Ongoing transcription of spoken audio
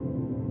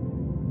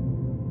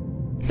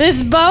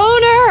This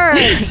boner.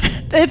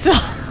 It's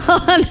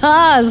on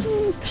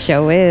us.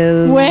 Show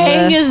is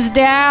Weighing us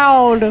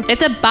down.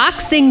 It's a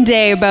Boxing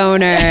Day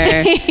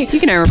boner. You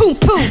can Boom,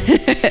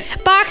 boom.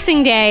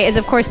 Boxing Day is,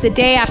 of course, the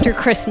day after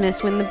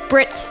Christmas when the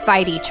Brits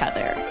fight each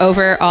other.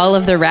 over all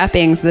of the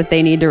wrappings that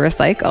they need to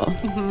recycle.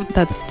 Mm-hmm.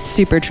 That's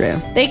super true.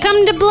 They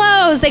come to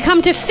blows. They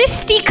come to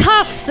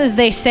fisticuffs, as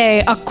they say,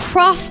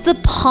 across the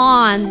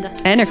pond.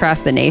 And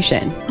across the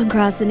nation.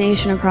 Across the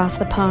nation, across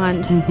the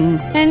pond.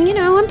 Mm-hmm. And, you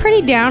know, I'm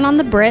pretty down on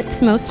the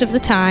Brits most of the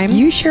time.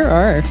 You sure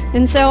are.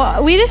 And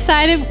so we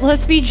decided,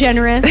 let's be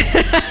generous.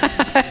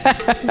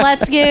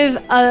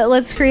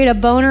 Let's create a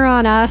boner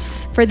on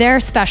us for their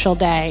special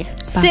day.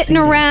 Sitting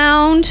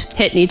around,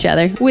 hitting each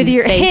other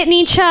hitting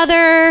each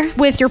other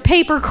with your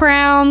paper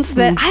crowns.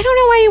 That I don't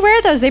know why you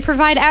wear those. They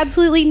provide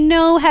absolutely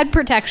no head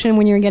protection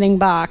when you're getting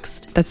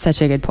boxed. That's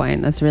such a good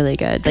point. That's really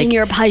good. In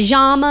your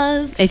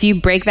pajamas. If you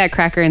break that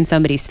cracker in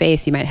somebody's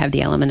face, you might have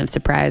the element of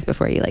surprise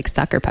before you like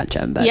sucker punch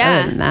them. But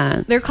other than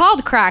that, they're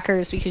called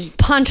crackers because you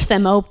punch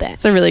them open.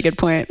 It's a really good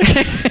point.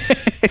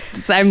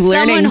 I'm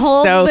learning. Someone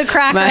holds the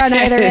cracker on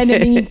either end,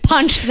 and then you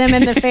punch them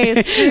in the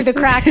face through the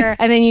cracker,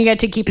 and then you get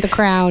to keep the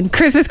crown.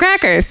 Christmas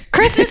crackers.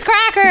 Christmas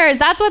crackers.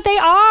 That's what they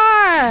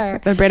are.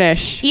 The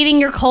British. Eating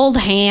your cold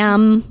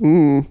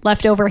ham,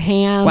 leftover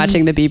ham.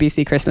 Watching the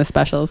BBC Christmas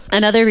specials.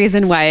 Another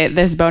reason why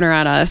this boner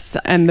on us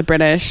and the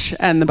British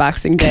and the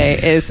Boxing Day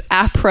is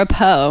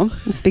apropos.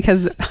 It's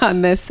because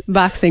on this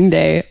Boxing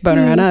Day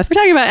boner on us, we're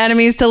talking about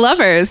enemies to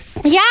lovers.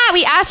 Yeah,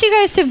 we asked you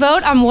guys to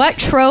vote on what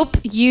trope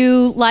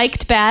you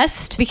liked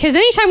best, because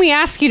anytime we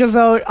ask you to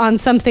vote on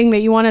something that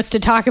you want us to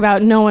talk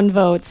about, no one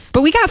votes.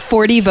 But we got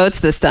 40 votes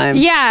this time.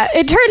 Yeah,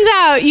 it turns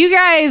out you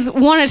guys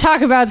want to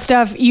talk about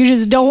stuff, you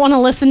just don't want to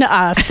listen to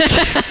us.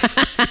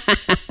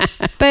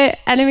 But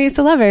enemies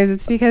to lovers,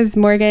 it's because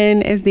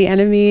Morgan is the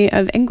enemy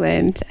of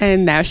England,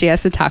 and now she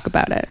has to talk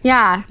about it.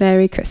 Yeah.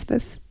 Merry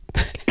Christmas.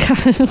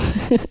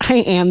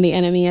 I am the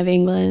enemy of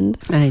England.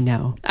 I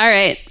know. All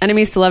right,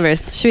 enemies to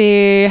lovers. Should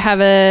we have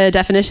a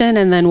definition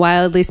and then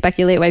wildly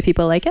speculate why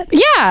people like it?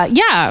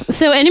 Yeah.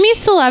 So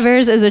enemies to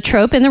lovers is a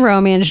trope in the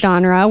romance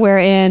genre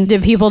wherein the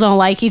people don't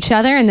like each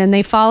other and then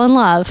they fall in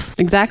love.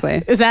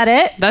 Exactly. Is that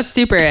it? That's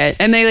super it.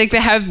 And they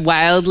have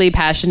wildly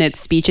passionate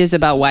speeches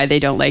about why they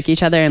don't like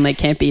each other and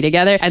can't be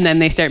together. And then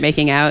they start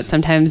making out.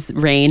 Sometimes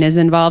rain is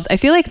involved. I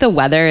feel like the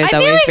weather is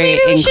always very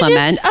inclement. We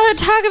should just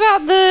talk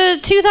about the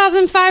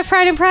 2005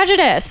 Pride and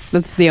Prejudice.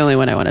 That's the only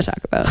one I want to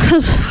talk about.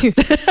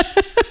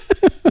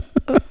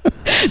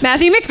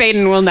 Matthew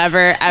Macfadyen will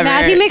never, ever.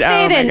 Matthew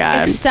Macfadyen,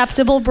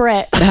 acceptable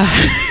Brit.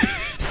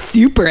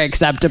 Super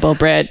acceptable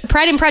Brit.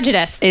 Pride and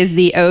Prejudice is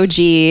the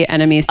OG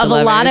enemies to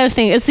lovers. Of a lot of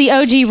things. It's the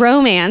OG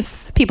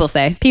romance. People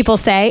say.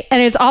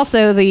 And it's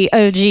also the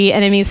OG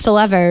enemies to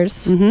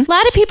lovers. Mm-hmm. A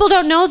lot of people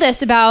don't know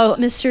this about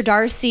Mr.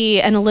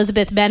 Darcy and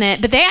Elizabeth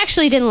Bennet, but they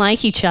actually didn't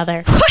like each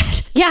other.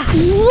 What? Yeah.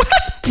 What?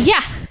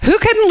 Yeah. Who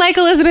couldn't like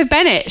Elizabeth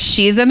Bennet?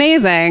 She's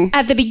amazing.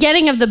 At the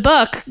beginning of the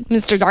book,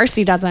 Mr.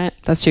 Darcy doesn't.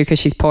 That's true, because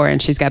she's poor and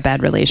she's got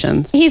bad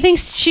relations. He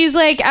thinks she's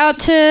out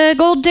to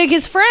gold dig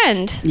his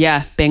friend.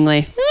 Yeah,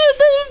 Bingley.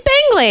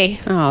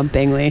 Bingley. Oh,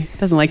 Bingley.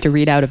 Doesn't like to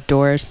read out of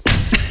doors.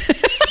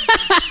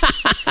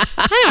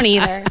 I don't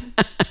either.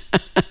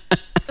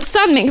 The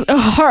sun makes it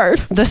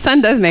hard. The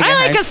sun does make it hard.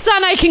 I like a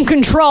sun I can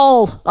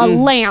control. A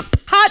lamp.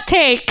 Hot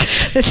take.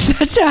 It's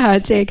such a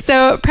hot take.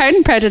 So Pride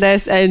and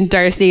Prejudice and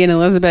Darcy and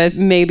Elizabeth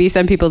may be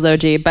some people's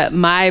OG, but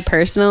my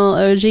personal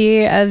OG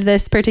of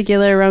this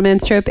particular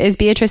romance trope is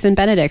Beatrice and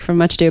Benedict from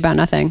Much Ado About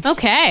Nothing.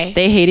 Okay.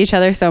 They hate each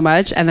other so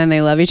much and then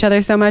they love each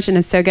other so much, and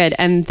it's so good.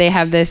 And they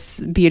have this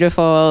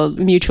beautiful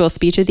mutual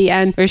speech at the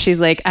end where she's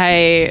like,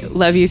 I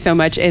love you so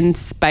much in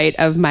spite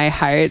of my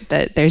heart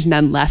that there's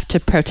none left to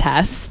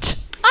protest.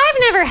 I've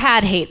never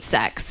had hate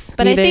sex,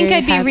 but I think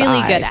I'd be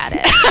really good at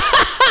it.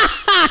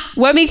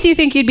 What makes you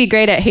think you'd be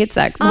great at hate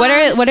sex? What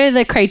are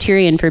the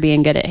criterion for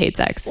being good at hate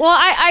sex? Well,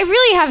 I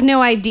really have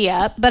no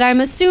idea, but I'm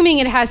assuming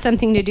it has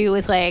something to do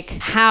with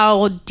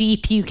how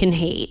deep you can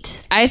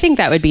hate. I think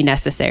that would be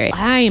necessary.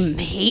 I'm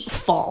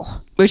hateful.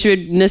 Which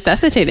would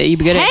necessitate that you'd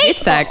be good at hate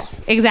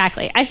sex.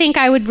 Exactly. I think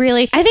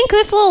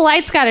this little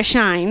light's got to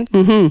shine.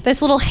 Mm-hmm.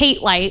 This little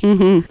hate light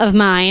of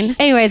mine.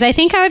 Anyways, I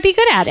think I would be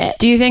good at it.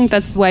 Do you think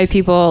that's why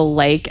people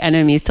like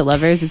enemies to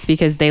lovers? It's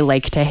because they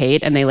like to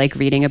hate and they like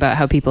reading about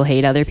how people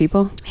hate other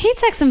people? Hate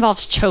sex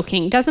involves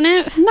choking, doesn't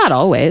it? Not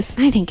always.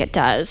 I think it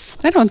does.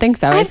 I don't think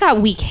so. I've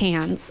got weak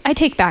hands. I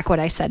take back what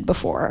I said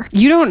before.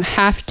 You don't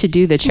have to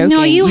do the choking.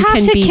 No, you have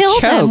can to be kill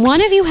choked. them.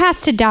 One of you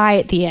has to die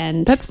at the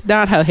end. That's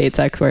not how hate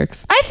sex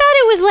works. I thought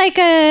it was like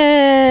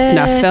a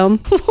snuff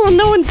film. Well,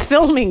 no one's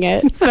filming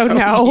it, so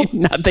no.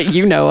 Not that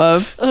you know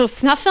of. Oh,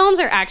 snuff films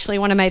are actually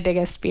one of my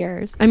biggest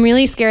fears. I'm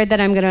really scared that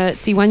I'm going to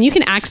see one. You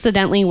can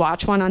accidentally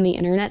watch one on the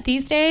internet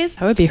these days.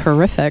 That would be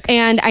horrific.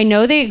 And I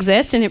know they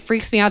exist, and it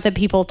freaks me out that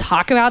people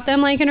talk about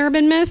them like an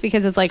urban myth,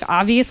 because it's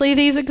obviously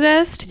these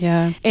exist.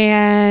 Yeah.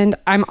 And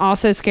I'm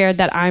also scared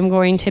that I'm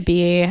going to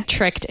be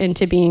tricked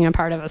into being a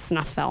part of a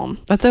snuff film.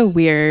 That's a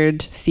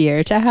weird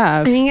fear to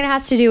have. I think it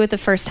has to do with the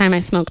first time I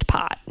smoked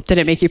pot. Did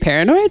it make you paranoid?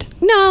 paranoid?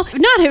 No,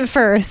 not at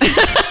first.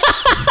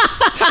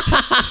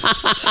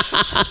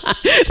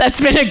 That's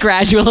been a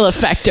gradual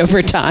effect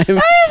over time. I was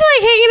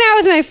like hanging out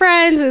with my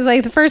friends. It was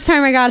like the first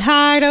time I got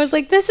high, and I was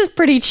like, this is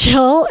pretty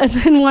chill. And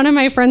then one of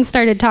my friends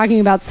started talking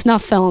about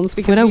snuff films.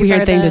 Because What a these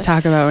weird are thing to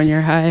talk about when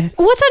you're high.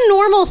 What's a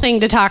normal thing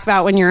to talk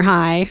about when you're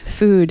high?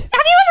 Food. Have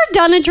you ever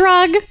done a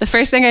drug? The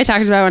first thing I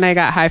talked about when I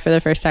got high for the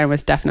first time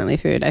was definitely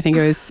food. I think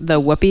it was the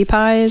whoopie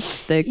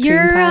pies, the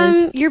cream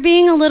pies. You're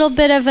being a little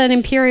bit of an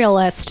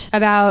imperialist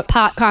about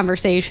pot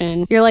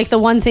conversation. You're like, the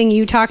one thing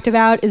you talked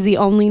about is the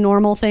only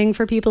normal thing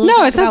for people to No,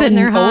 talk it's not about when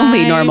the they're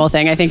only high. normal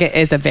thing. I think it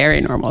is a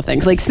very normal thing.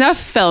 Like snuff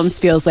films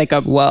feels like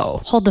a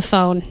whoa. Hold the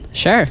phone.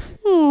 Sure.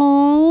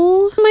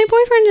 Oh, my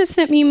boyfriend just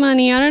sent me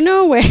money out of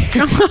nowhere.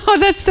 Oh,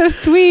 that's so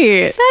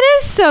sweet. That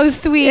is so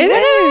sweet. It What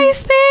a is.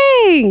 nice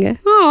thing.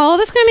 Oh,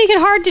 that's going to make it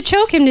hard to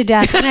choke him to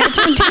death and have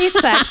to date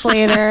sex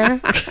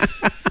later.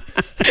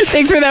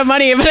 Thanks for that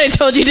money, but I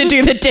told you to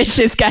do the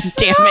dishes. God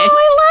damn it. Oh,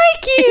 I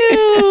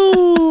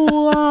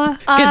like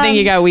you. Good thing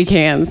you got weak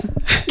hands.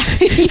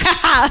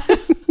 Yeah.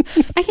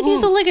 I could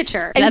use a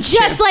ligature. And That's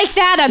just true. like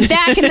that, I'm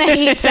back in the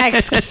hate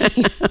sex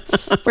game.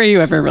 Were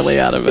you ever really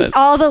out of it?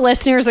 All the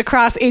listeners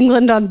across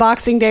England on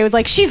Boxing Day was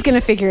like, she's going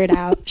to figure it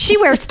out. She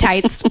wears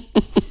tights. We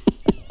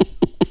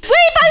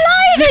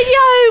believe in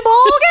you,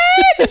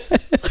 Morgan!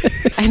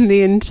 And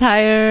the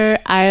entire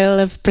Isle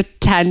of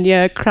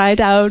Britannia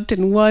cried out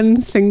in one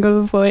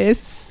single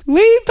voice,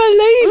 "We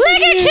believe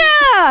in you."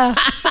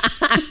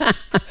 Ligature!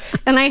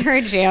 And I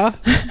heard you.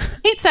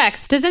 Hate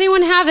sex. Does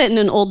anyone have it in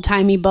an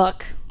old-timey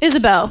book?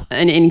 Isabeau.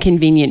 An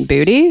Inconvenient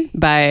Booty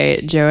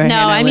by Joanna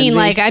No, I mean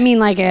Lindsay.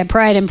 like a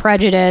Pride and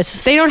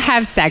Prejudice. They don't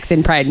have sex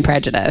in Pride and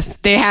Prejudice.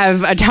 They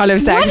have a ton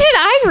of sex. What did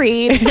I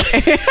read?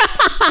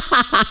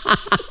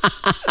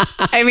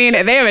 I mean,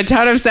 they have a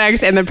ton of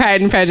sex in the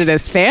Pride and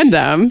Prejudice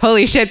fandom.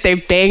 Holy shit, they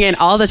bang in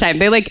all the time.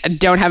 They like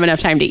don't have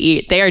enough time to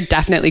eat. They are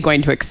definitely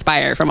going to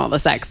expire from all the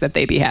sex that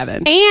they be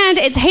having. And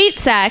it's hate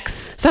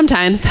sex.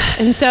 Sometimes.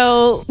 And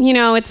so, you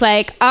know, it's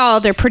like,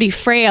 oh, they're pretty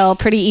frail,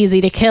 pretty easy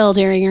to kill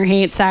during your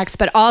hate sex,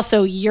 but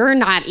also you're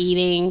not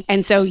eating,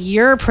 and so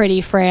you're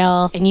pretty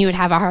frail, and you would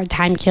have a hard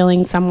time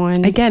killing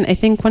someone. Again, I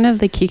think one of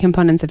the key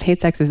components of hate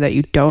sex is that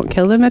you don't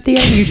kill them at the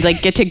end. You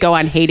like get to go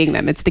on hating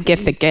them. It's the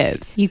gift that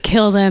gives. You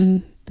kill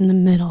them in the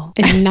middle,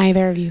 and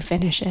neither of you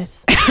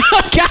finishes.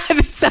 Oh God,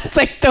 that sounds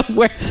like the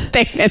worst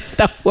thing in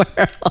the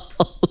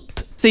world.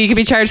 So you could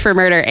be charged for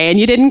murder and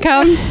you didn't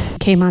come?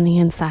 Came on the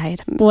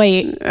inside.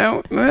 Wait.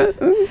 Oh.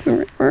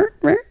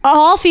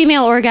 All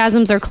female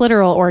orgasms are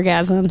clitoral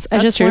orgasms. I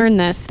just true. learned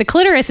this. The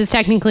clitoris is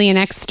technically an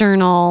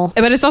external.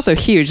 But it's also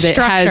huge. It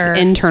Structure. has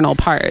internal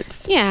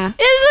parts. Yeah. Is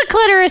the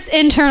clitoris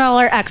internal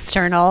or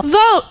external?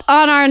 Vote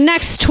on our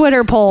next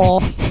Twitter poll.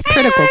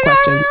 Critical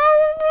question.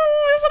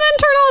 Is it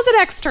internal? Is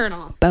it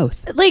external?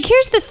 Both. Like,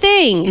 here's the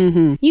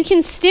thing. You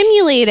can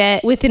stimulate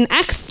it with an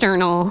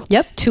external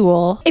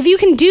tool. If you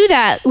can do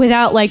that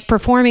without, like,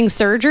 performing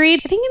surgery,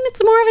 I think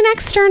it's more of an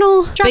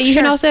external structure. But you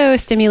can also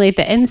stimulate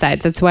the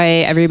insides. That's why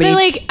everybody... But,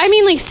 like, I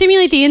mean, like,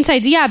 stimulate the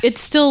insides, yeah,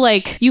 it's still,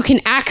 like, you can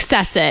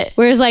access it.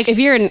 Whereas, like, if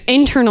you're an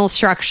internal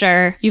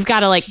structure, you've got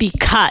to, like, be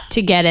cut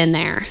to get in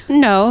there.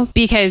 No,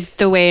 because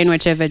the way in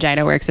which a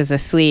vagina works as a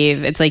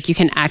sleeve, it's like you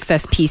can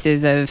access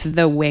pieces of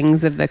the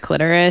wings of the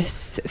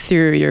clitoris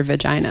through your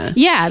vagina.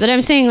 Yeah, but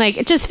I'm saying, like,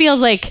 it just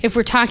feels like if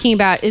we're talking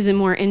about is it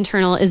more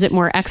internal, is it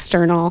more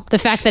external, the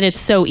fact that it's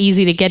so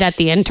easy to get at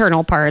the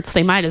internal parts,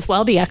 they might as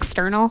well be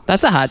external.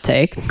 That's a hot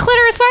take.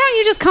 Clitoris, why don't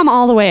you just come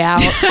all the way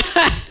out?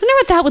 I wonder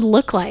what that would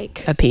look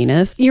like. A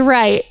penis. You're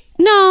right.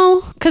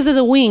 No, because of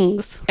the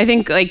wings. I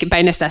think, like,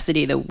 by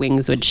necessity, the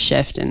wings would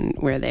shift in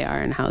where they are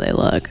and how they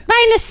look.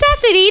 By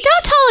necessity,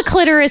 don't tell a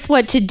clitoris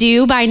what to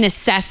do by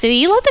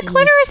necessity. Let the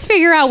clitoris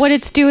figure out what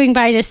it's doing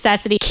by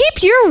necessity.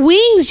 Keep your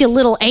wings, you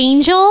little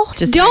angel.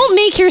 Don't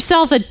make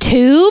yourself a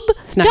tube.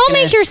 not Don't gonna-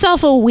 make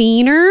yourself a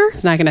wiener.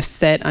 It's not going to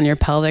sit on your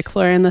pelvic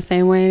floor in the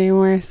same way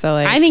anymore. So,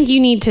 like, I think you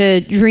need to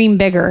dream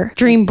bigger,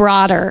 dream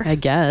broader, I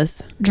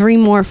guess.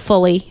 dream more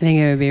fully. I think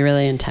it would be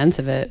really intense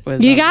if it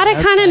was. You on the got to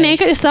kind outside. of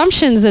make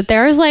assumptions that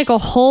there's like a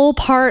whole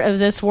part of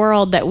this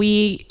world that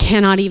we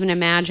cannot even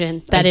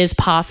imagine that is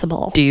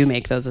possible. Do you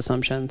make those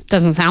assumptions?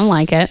 Doesn't sound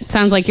like it.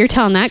 Sounds like you're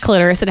telling that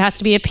clitoris it has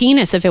to be a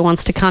penis if it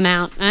wants to come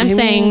out. And I'm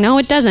saying, no,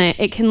 it doesn't.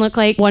 It can look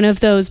like one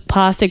of those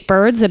plastic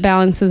birds that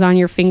balances on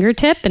your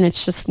fingertip and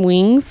it's just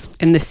wings.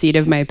 In the seat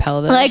of my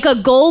pelvis? Like a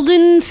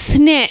golden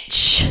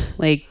snitch.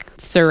 Like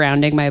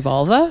surrounding my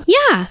vulva?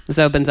 Yeah. This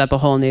opens up a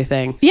whole new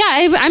thing.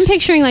 Yeah, I'm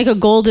picturing like a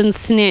golden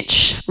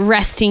snitch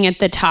resting at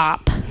the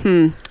top.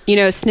 You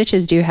know,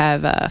 snitches do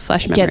have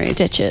flesh Get memories.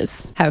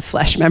 stitches. Have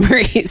flesh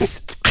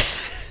memories.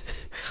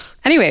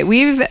 Anyway,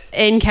 we've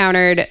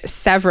encountered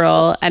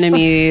several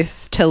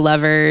enemies to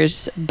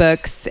lovers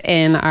books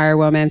in our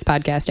romance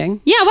podcasting.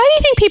 Yeah, why do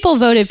you think people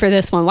voted for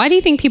this one? Why do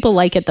you think people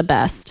like it the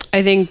best?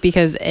 I think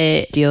because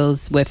it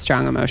deals with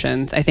strong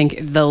emotions. I think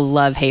the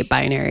love-hate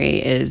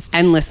binary is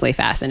endlessly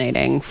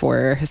fascinating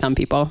for some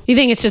people. You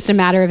think it's just a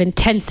matter of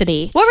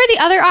intensity. What were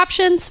the other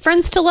options?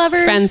 Friends to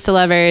lovers? Friends to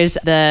lovers,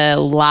 the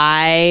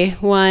lie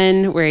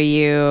one where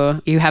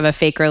you have a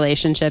fake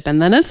relationship and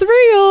then it's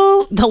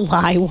real. The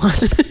lie one.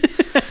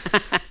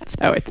 That's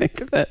how I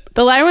think of it.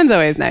 The lie one's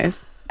always nice.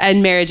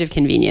 And marriage of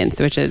convenience,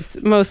 which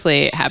is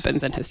mostly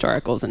happens in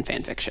historicals and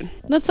fan fiction.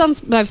 That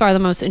sounds by far the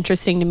most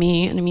interesting to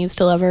me, enemies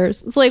to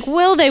lovers. It's like,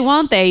 will they,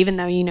 won't they, even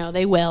though you know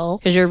they will,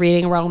 because you're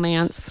reading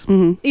romance.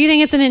 Mm-hmm. You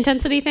think it's an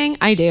intensity thing?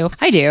 I do.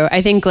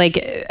 I think like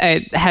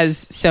it has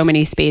so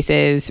many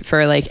spaces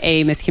for like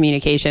a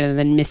miscommunication and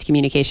then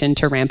miscommunication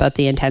to ramp up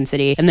the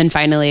intensity. And then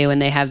finally, when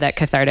they have that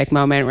cathartic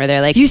moment where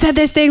they're like, you said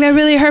this thing that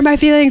really hurt my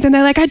feelings. And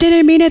they're like, I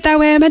didn't mean it that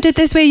way. I meant it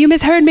this way. You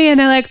misheard me. And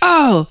they're like,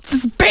 oh,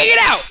 just bang it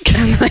out.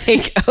 I'm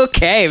like,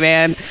 okay,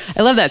 man.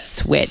 I love that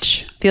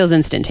switch. Feels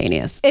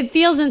instantaneous. It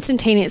feels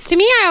instantaneous. To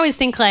me, I always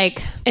think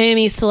like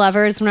enemies to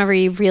lovers, whenever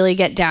you really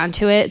get down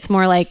to it, it's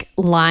more like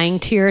lying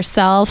to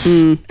yourself.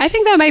 I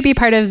think that might be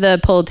part of the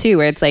pull too,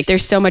 where it's like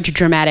there's so much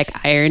dramatic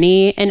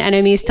irony in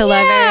enemies to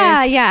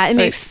lovers. Yeah, it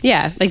makes...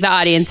 Yeah, like the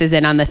audience is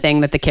in on the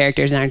thing that the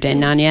characters aren't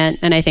in on yet.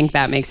 And I think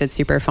that makes it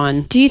super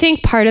fun. Do you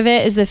think part of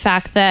it is the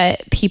fact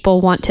that people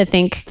want to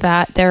think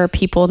that there are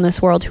people in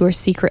this world who are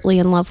secretly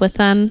in love with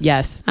them?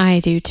 Yes. I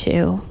do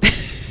too.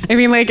 I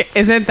mean, like,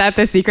 isn't that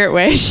the secret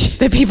wish?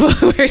 The people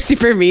who are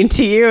super mean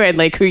to you and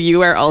like who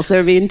you are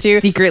also mean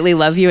to secretly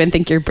love you and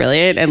think you're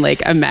brilliant and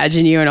like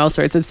imagine you in all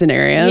sorts of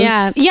scenarios.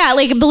 Yeah,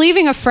 like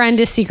believing a friend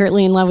is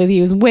secretly in love with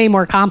you is way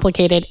more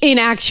complicated in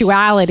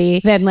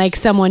actuality than like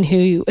someone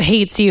who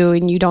hates you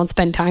and you don't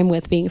spend time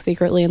with being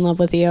secretly in love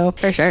with you.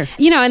 For sure.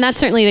 You know, and that's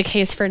certainly the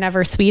case for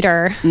Never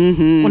Sweeter.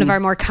 Mm-hmm. One of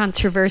our more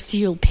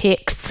controversial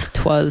picks.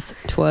 Twas.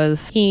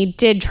 He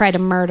did try to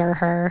murder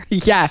her.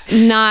 Yeah.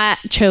 Not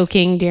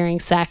choking during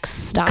sex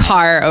style.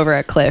 Car over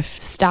a cliff.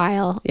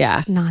 Style.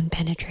 Yeah.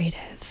 Non-penetrative.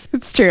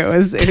 It's true.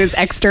 It was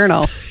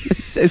external.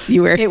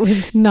 It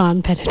was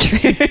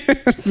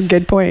non-penetrative. That's a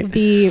good point.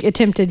 The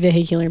attempted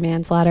vehicular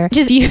manslaughter.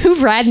 Just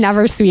you've read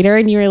Never Sweeter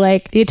and you were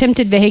like, the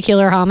attempted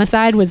vehicular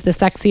homicide was the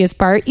sexiest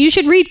part. You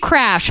should read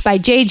Crash by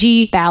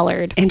J.G.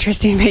 Ballard.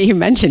 Interesting that you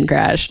mentioned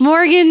Crash.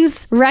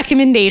 Morgan's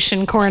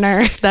recommendation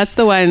corner. That's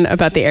the one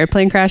about the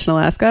airplane crash in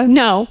Alaska?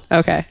 No.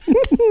 Okay.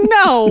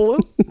 No.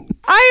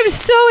 I am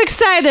so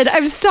excited.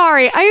 I'm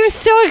sorry. I am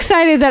so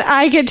excited that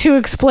I get to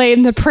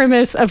explain the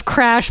premise of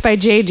Crash by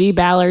J.G.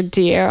 Ballard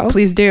to you.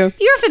 Please do.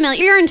 You're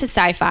familiar. You're into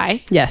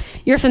sci-fi. Yes.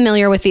 You're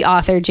familiar with the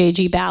author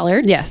J.G.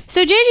 Ballard. Yes.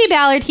 So J.G.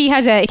 Ballard, he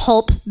has a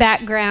pulp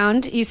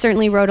background. He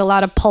certainly wrote a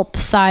lot of pulp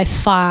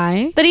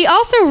sci-fi. But he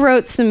also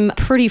wrote some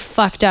pretty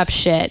fucked up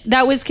shit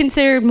that was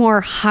considered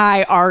more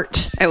high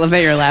art. I love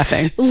that you're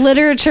laughing.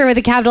 Literature with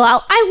a capital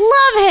L.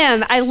 I love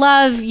him. I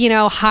love,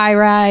 High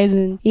Rise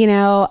and,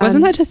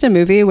 Wasn't that just a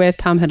movie with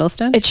Tom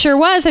Hiddleston? It sure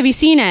was. Have you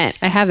seen it?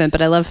 I haven't,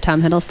 but I love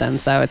Tom Hiddleston,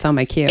 so it's on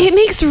my queue. It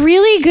makes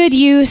really good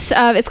use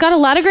of, it's got a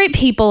lot of great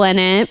people in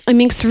it. It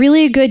makes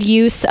really good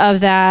use of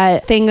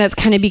that thing that's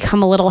kind of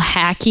become a little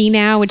hacky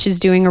now, which is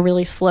doing a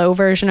really slow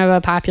version of a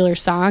popular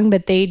song,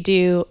 but they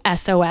do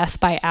SOS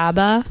by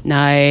ABBA.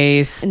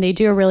 Nice. And they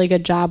do a really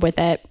good job with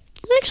it.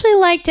 I actually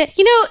liked it.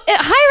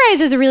 High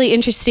Rise is a really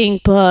interesting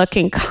book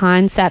and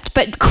concept,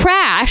 but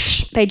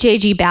Crash by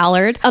J.G.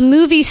 Ballard, a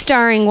movie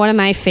starring one of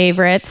my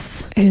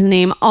favorites, whose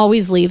name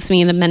always leaves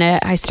me the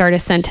minute I start a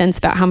sentence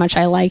about how much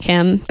I like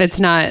him. It's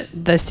not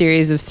the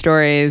series of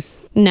stories.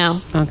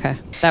 No. Okay.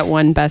 That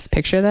one Best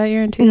Picture that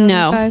year in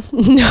 2005?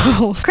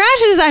 No.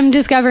 Crash is, I'm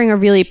discovering, a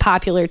really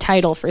popular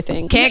title for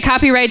things. Can't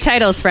copyright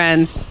titles,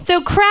 friends.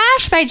 So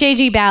Crash by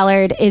J.G.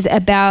 Ballard is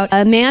about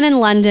a man in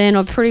London,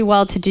 a pretty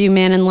well-to-do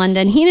man in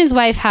London. He and his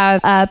wife have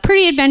a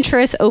pretty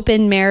adventurous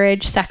open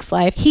marriage sex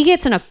life. He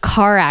gets in a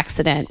car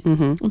accident,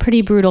 a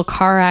pretty brutal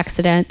car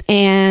accident,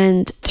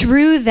 and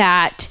through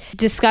that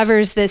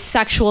discovers this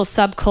sexual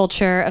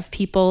subculture of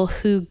people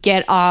who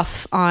get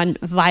off on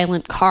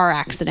violent car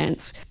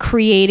accidents,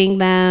 creating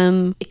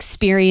them,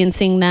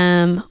 experiencing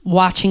them,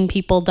 watching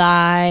people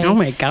die. Oh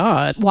my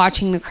God.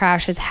 Watching the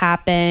crashes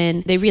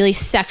happen. They really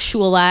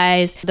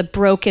sexualize the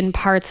broken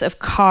parts of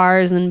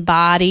cars and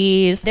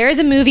bodies. There is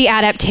a movie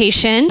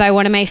adaptation by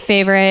one of my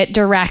favorite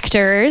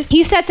directors.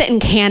 He sets it in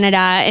Canada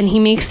and he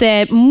makes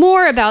it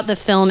more about the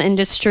film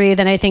industry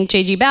than I think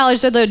J.G.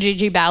 Ballard's, although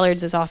J.G.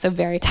 Ballard's is also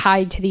very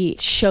tied to the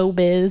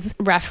showbiz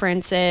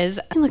references.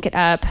 I look it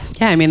up.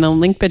 Yeah, I mean, the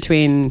link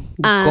between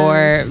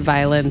gore,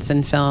 violence,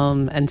 and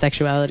film and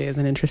sexuality is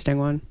an interesting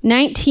one.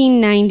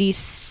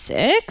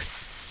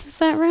 1996, is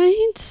that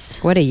right?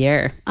 What a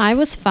year. I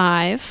was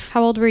 5.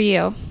 How old were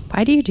you?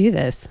 Why do you do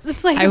this?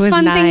 It's like a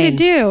fun thing to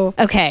do.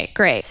 Okay,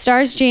 great.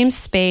 Stars James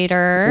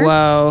Spader.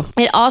 Whoa.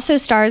 It also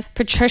stars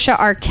Patricia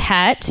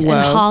Arquette and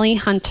Holly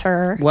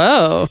Hunter.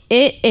 Whoa.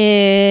 It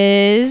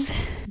is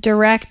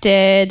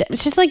directed,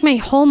 it's just like my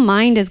whole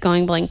mind is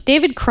going blank.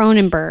 David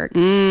Cronenberg.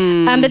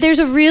 But there's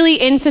a really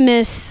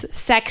infamous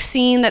sex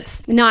scene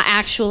that's not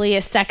actually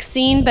a sex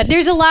scene, but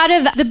there's a lot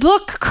of the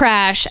book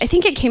Crash. I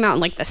think it came out in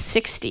like the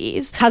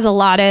 60s. Has a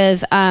lot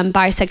of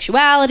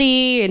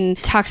bisexuality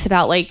and talks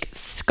about like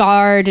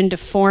scarred and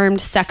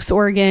deformed sex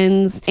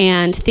organs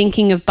and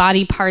thinking of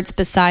body parts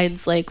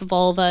besides like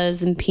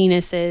vulvas and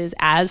penises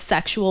as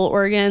sexual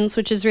organs,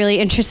 which is really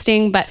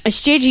interesting. But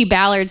it's J.G.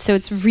 Ballard, so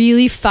it's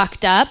really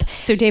fucked up.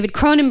 So David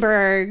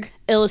Cronenberg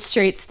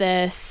illustrates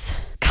this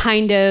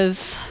kind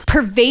of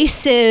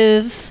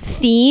pervasive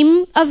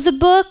theme of the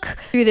book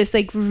through this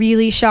like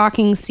really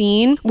shocking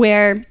scene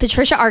where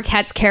Patricia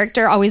Arquette's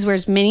character always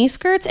wears mini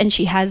skirts and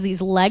she has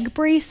these leg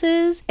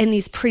braces and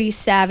these pretty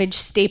savage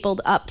stapled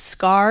up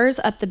scars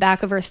up the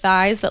back of her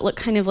thighs that look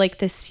kind of like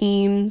the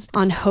seams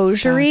on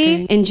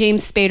hosiery. And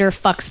James Spader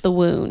fucks the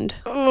wound.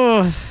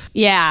 Ugh.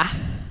 Yeah.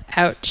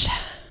 Ouch.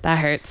 That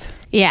hurts.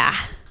 Yeah.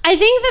 I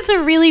think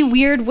that's a really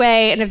weird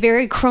way and a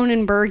very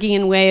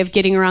Cronenbergian way of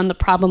getting around the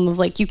problem of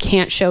like, you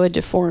can't show a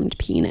deformed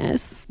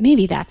penis.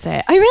 Maybe that's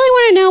it. I really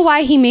want to know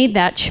why he made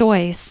that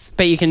choice.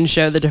 But you can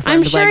show the deformed I'm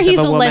legs sure of he's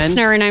a woman.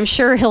 listener, and I'm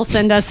sure he'll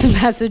send us a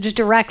message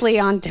directly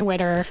on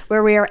Twitter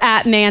where we are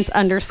at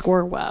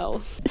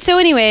Mance_woe. So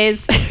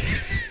anyways...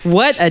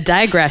 What a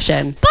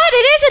digression. But it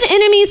is an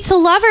enemies to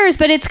lovers,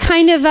 but it's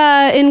kind of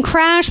in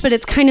Crash, but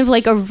it's kind of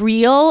like a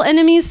real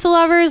enemies to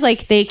lovers.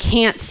 Like they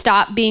can't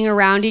stop being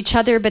around each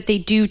other, but they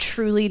do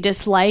truly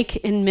dislike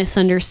and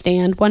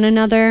misunderstand one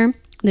another.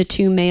 The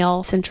two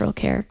male central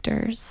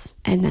characters.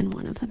 And then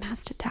one of them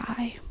has to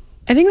die.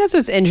 I think that's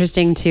what's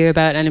interesting too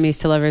about enemies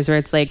to lovers, where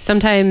it's like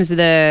sometimes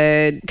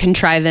the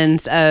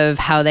contrivance of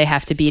how they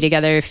have to be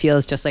together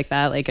feels just like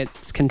that, like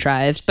it's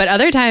contrived. But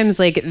other times,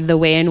 like the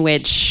way in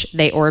which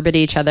they orbit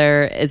each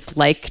other is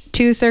like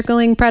two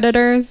circling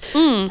predators.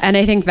 And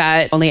I think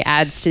that only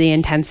adds to the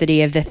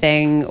intensity of the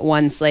thing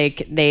once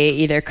like they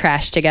either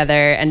crash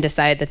together and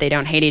decide that they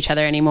don't hate each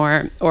other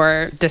anymore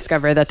or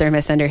discover that their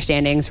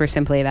misunderstandings were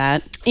simply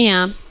that.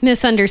 Yeah,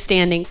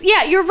 misunderstandings.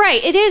 Yeah, you're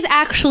right. It is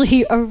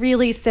actually a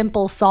really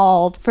simple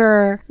solve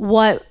for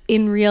what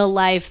in real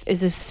life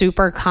is a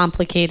super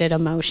complicated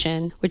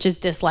emotion, which is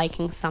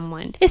disliking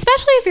someone,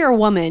 especially if you're a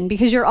woman,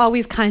 because you're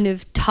always kind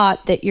of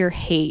taught that your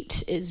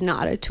hate is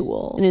not a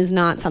tool and is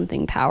not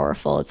something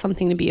powerful. It's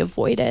something to be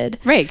avoided.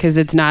 Right, because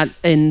it's not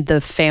in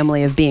the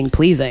family of being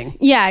pleasing.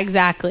 Yeah,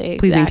 exactly.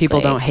 Pleasing people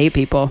don't hate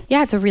people.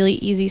 Yeah, it's a really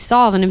easy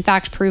solve, and in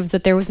fact proves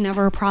that there was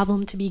never a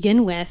problem to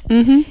begin with.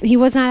 He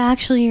was not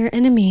actually your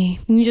enemy.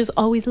 You just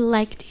always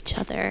liked each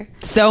other.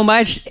 So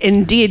much,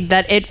 indeed,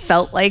 that it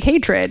felt like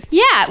hatred.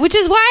 Yeah, which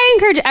is why I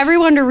encourage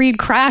everyone to read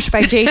Crash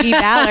by J.G.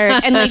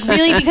 Ballard. And like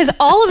really, because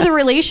all of the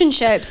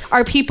relationships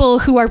are people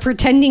who are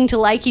pretending to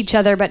like each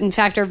other, but in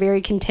fact are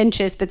very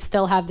contentious, but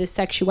still have this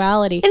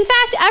sexuality. In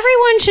fact,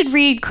 everyone should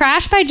read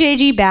Crash by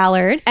J.G.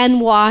 Ballard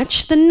and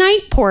watch The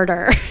Night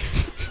Porter.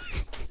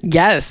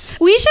 Yes.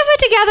 We should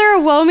put together a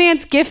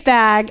Womance gift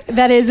bag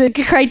that is a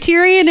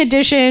Criterion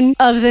edition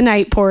of The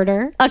Night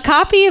Porter, a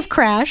copy of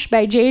Crash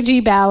by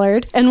J.G.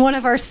 Ballard, and one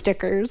of our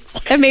stickers.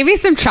 And maybe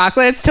some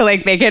chocolates to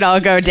like make it all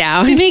go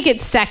down. To make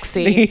it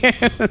sexy.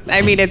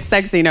 I mean, it's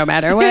sexy no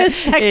matter what. It's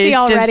sexy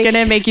already. It's just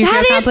going to make you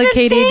feel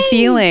complicated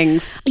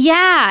feelings.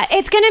 Yeah,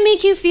 it's going to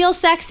make you feel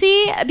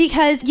sexy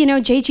because, you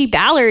know, J.G.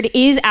 Ballard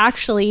is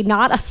actually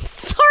not a...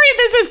 Sorry,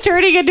 this is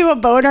turning into a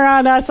boner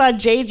on us on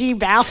J.G.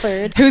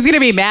 Ballard. Who's going to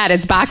be mad?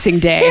 It's Boxing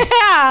Day.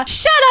 Yeah,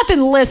 shut up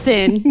and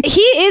listen.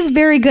 He is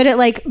very good at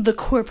like the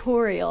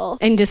corporeal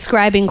and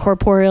describing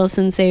corporeal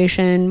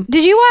sensation.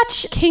 Did you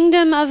watch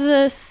Kingdom of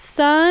the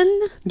Sun?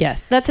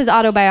 Yes. That's his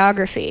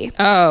autobiography.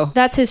 Oh.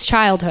 That's his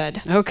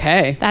childhood.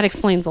 Okay. That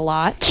explains a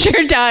lot.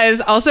 Sure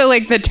does. Also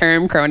like the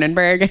term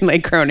Cronenberg and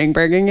like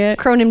Cronenberging it.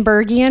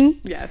 Cronenbergian.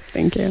 Yes,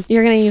 thank you.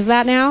 You're going to use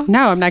that now?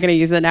 No, I'm not going to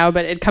use it now,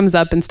 but it comes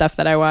up in stuff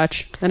that I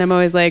watch. And I'm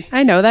always like,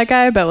 I know that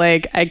guy, but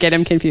like I get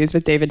him confused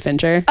with David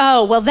Fincher.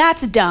 Oh, well,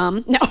 that's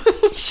dumb. No.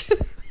 Jesus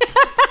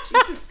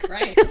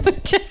Christ.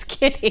 Just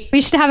kidding.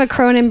 We should have a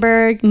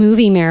Cronenberg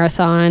movie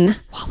marathon.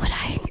 What would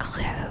I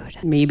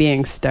include? Me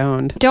being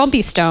stoned. Don't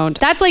be stoned.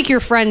 That's like your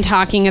friend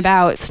talking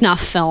about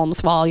snuff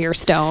films while you're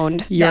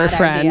stoned. Your Bad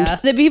friend. idea.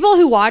 The people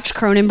who watch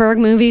Cronenberg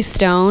movies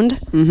stoned,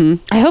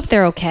 I hope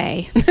they're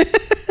okay.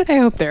 I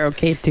hope they're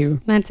okay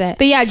too. That's it.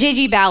 But yeah,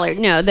 J.G. Ballard.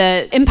 No,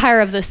 the Empire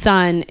of the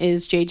Sun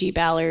is J.G.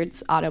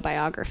 Ballard's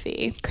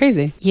autobiography.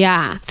 Crazy.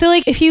 Yeah. So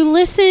like if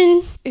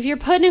you're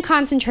put in a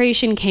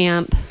concentration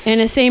camp in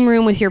a same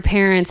room with your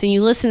parents and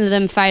you listen to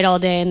them fight all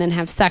day and then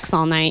have sex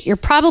all night, you're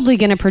probably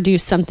going to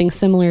produce something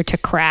similar to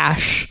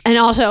Crash. And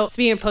also,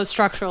 being a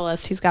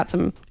post-structuralist, he's got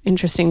some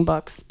interesting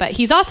books, but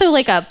he's also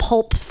like a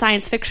pulp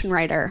science fiction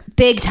writer.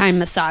 Big time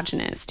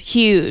misogynist.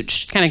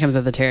 Huge. Kind of comes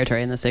with the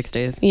territory in the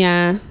 60s.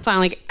 Yeah. It's not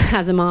like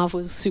Asimov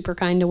was super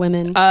kind to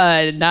women.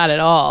 Not at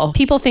all.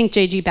 People think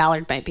J.G.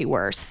 Ballard might be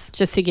worse,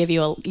 just to give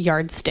you a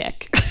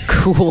yardstick.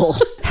 Cool.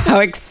 How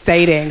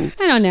exciting.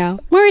 I don't know.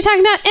 What were we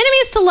talking about?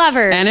 Enemies to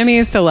lovers.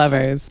 Enemies to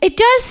lovers. It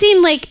does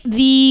seem like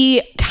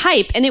the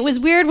hype. And it was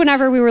weird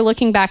whenever we were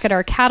looking back at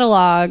our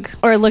catalog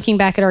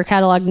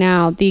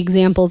now, the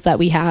examples that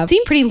we have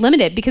seem pretty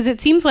limited because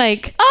it seems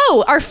like,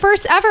 our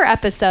first ever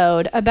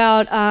episode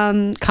about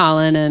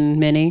Colin and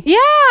Minnie.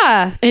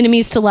 Yeah.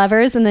 Enemies to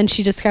lovers. And then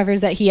she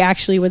discovers that he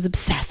actually was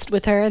obsessed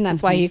with her and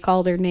that's why he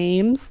called her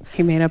names.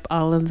 He made up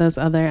all of those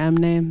other M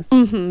names.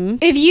 Mm-hmm.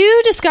 If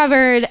you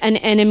discovered an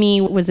enemy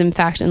was in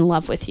fact in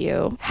love with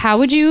you, how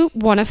would you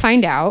want to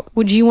find out?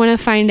 Would you want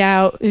to find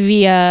out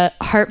via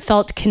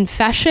heartfelt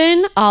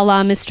confession, a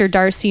la Mr.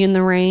 Darcy in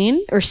the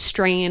Rain, or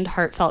strained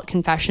heartfelt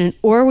confession?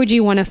 Or would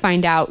you want to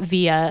find out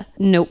via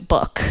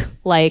notebook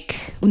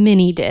like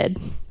Minnie did?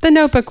 The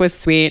Notebook was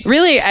sweet.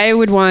 Really, I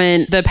would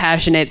want the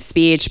passionate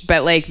speech,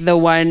 but like the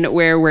one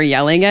where we're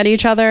yelling at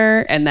each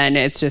other and then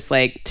it's just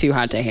like too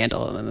hot to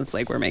handle. And then it's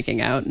like we're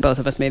making out. Both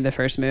of us made the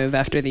first move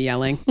after the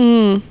yelling.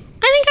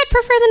 I think I'd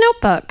prefer the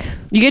Notebook.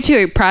 You get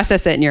to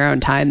process it in your own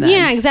time then.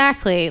 Yeah,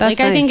 exactly. That's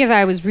I think if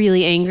I was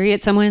really angry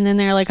at someone and then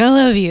they're like, I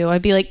love you,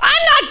 I'd be like, I'm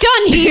not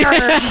done here.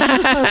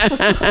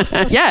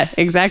 Yeah,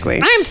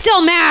 exactly. I'm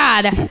still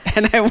mad.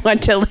 And I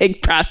want to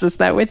like process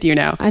that with you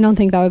now. I don't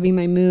think that would be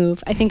my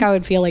move. I think I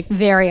would feel like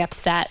very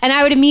upset. And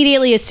I would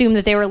immediately assume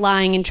that they were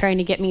lying and trying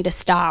to get me to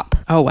stop.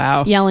 Oh,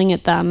 wow. Yelling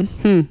at them,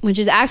 which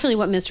is actually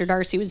what Mr.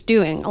 Darcy was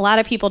doing. A lot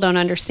of people don't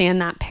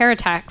understand that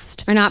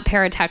paratext, or not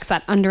paratext,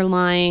 that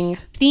underlying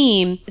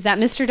theme is that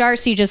Mr.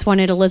 Darcy just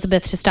wanted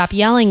Elizabeth to stop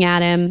yelling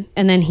at him,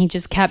 and then he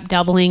just kept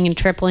doubling and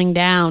tripling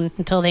down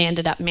until they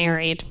ended up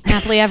married.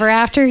 Happily ever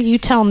after? You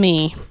tell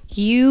me.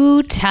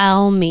 You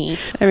tell me.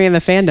 I mean, the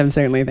fandom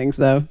certainly thinks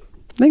so.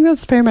 I think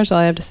that's pretty much all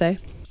I have to say.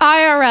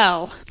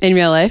 IRL. In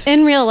real life?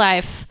 In real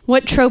life,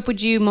 what trope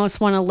would you most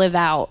want to live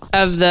out?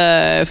 Of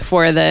the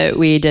 4 that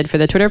we did for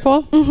the Twitter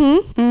poll?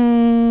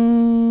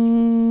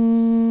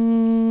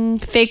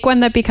 Fake one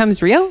that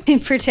becomes real?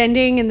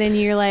 Pretending, and then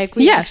you're like,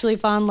 we actually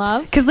fall in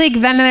love? Because like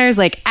then there's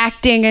like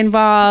acting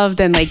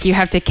involved and like you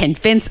have to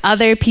convince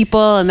other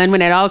people, and then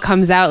when it all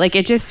comes out, like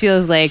it just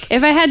feels like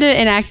if I had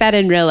to enact that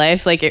in real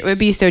life, like it would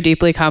be so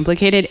deeply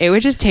complicated. It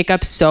would just take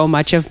up so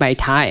much of my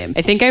time.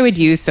 I think I would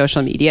use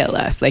social media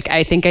less. Like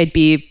I think I'd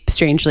be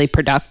strangely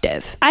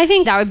productive. I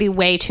think that would be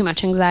way too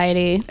much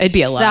anxiety. It'd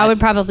be a lot. That would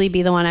probably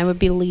be the one I would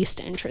be least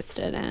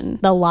interested in.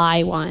 The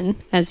lie one,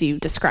 as you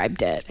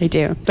described it. I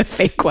do. The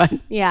fake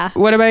one. Yeah.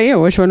 What about you?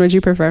 Which one would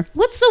you prefer?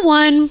 What's the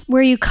one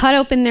where you cut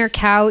open their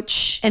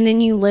couch and then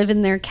you live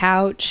in their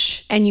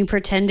couch and you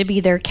pretend to be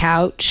their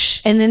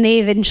couch and then they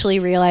eventually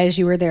realize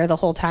you were there the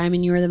whole time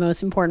and you were the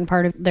most important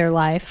part of their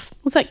life?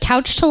 What's that?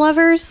 Couch to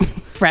lovers?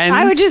 Friends.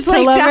 I would just to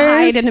like lovers? to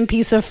hide in a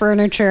piece of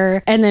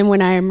furniture, and then when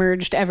I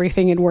emerged,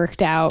 everything had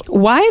worked out.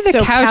 Why the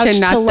couch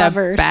and not the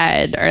lovers.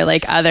 bed or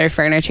like other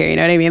furniture? You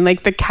know what I mean?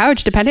 Like the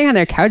couch, depending on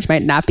their couch,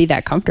 might not be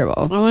that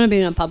comfortable. I want to be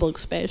in a public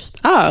space.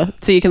 Oh,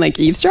 so you can like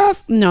eavesdrop?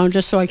 No,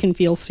 just so I can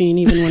feel seen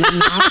even when I'm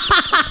not.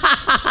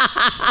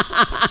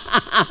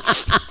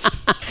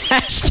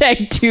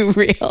 Hashtag too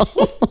real.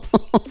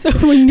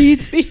 Someone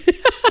needs me.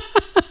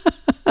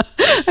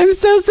 I'm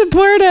so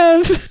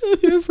supportive. I'm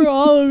here for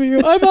all of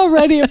you. I'm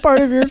already a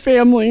part of your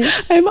family.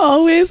 I'm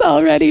always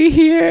already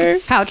here.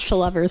 Couch to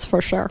lovers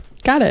for sure.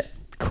 Got it.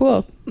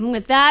 Cool. And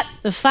with that,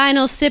 the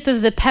final sip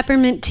of the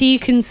peppermint tea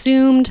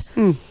consumed.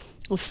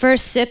 The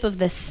first sip of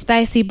the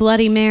spicy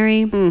Bloody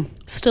Mary.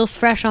 Still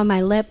fresh on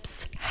my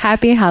lips.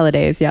 Happy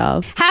holidays,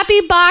 y'all. Happy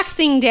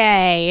Boxing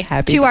Day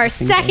Happy to our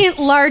Boxing Day. second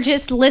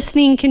largest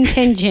listening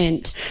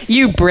contingent.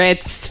 You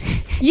Brits.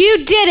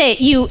 You did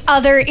it, you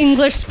other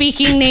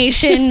English-speaking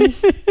nation.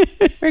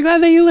 We're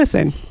glad that you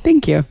listen.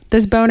 Thank you.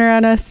 This boner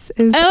on us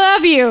is I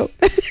love you.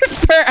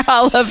 for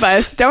all of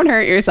us. Don't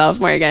hurt yourself,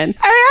 Morgan.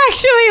 I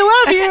actually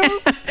love you.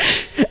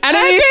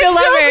 Enemies to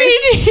lovers.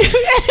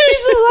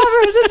 Enemies to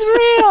lovers. It's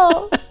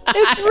real.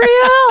 It's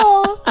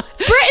real.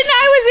 Britt and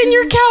I was in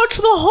your couch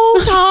the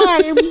whole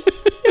time.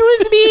 It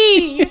was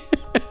me.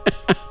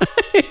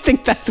 I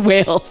think that's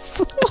Wales.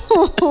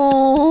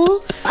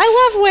 Oh,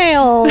 I love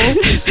Wales.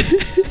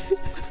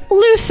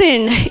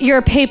 Loosen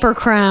your paper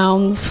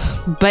crowns.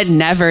 But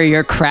never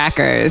your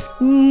crackers.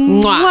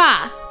 Mwah.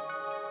 Mwah.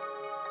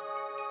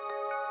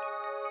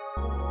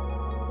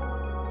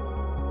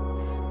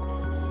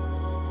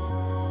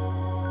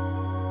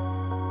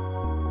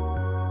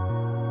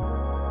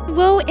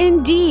 Whoa,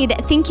 indeed.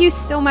 Thank you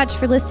so much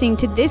for listening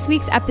to this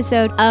week's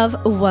episode of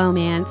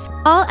Womance.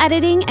 All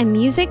editing and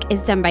music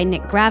is done by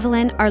Nick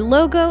Gravelin. Our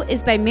logo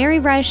is by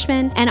Mary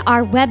Reichman, and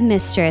our web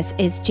mistress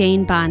is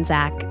Jane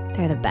Bonzak.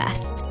 They're the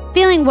best.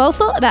 Feeling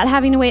woeful about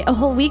having to wait a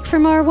whole week for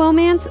more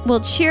Womance?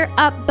 Well, cheer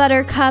up,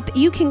 Buttercup.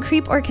 You can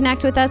creep or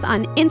connect with us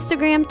on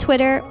Instagram,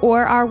 Twitter,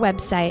 or our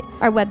website.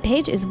 Our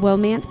webpage is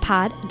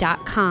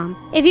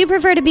womancepod.com. If you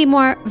prefer to be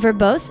more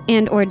verbose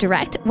and or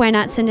direct, why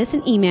not send us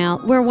an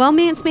email? We're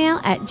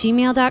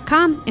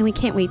womancemail@gmail.com, and we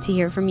can't wait to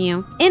hear from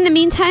you. In the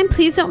meantime,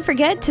 please don't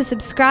forget to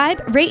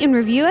subscribe, rate, and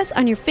review us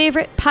on your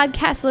favorite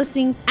podcast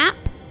listening app.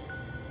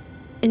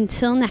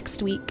 Until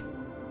next week.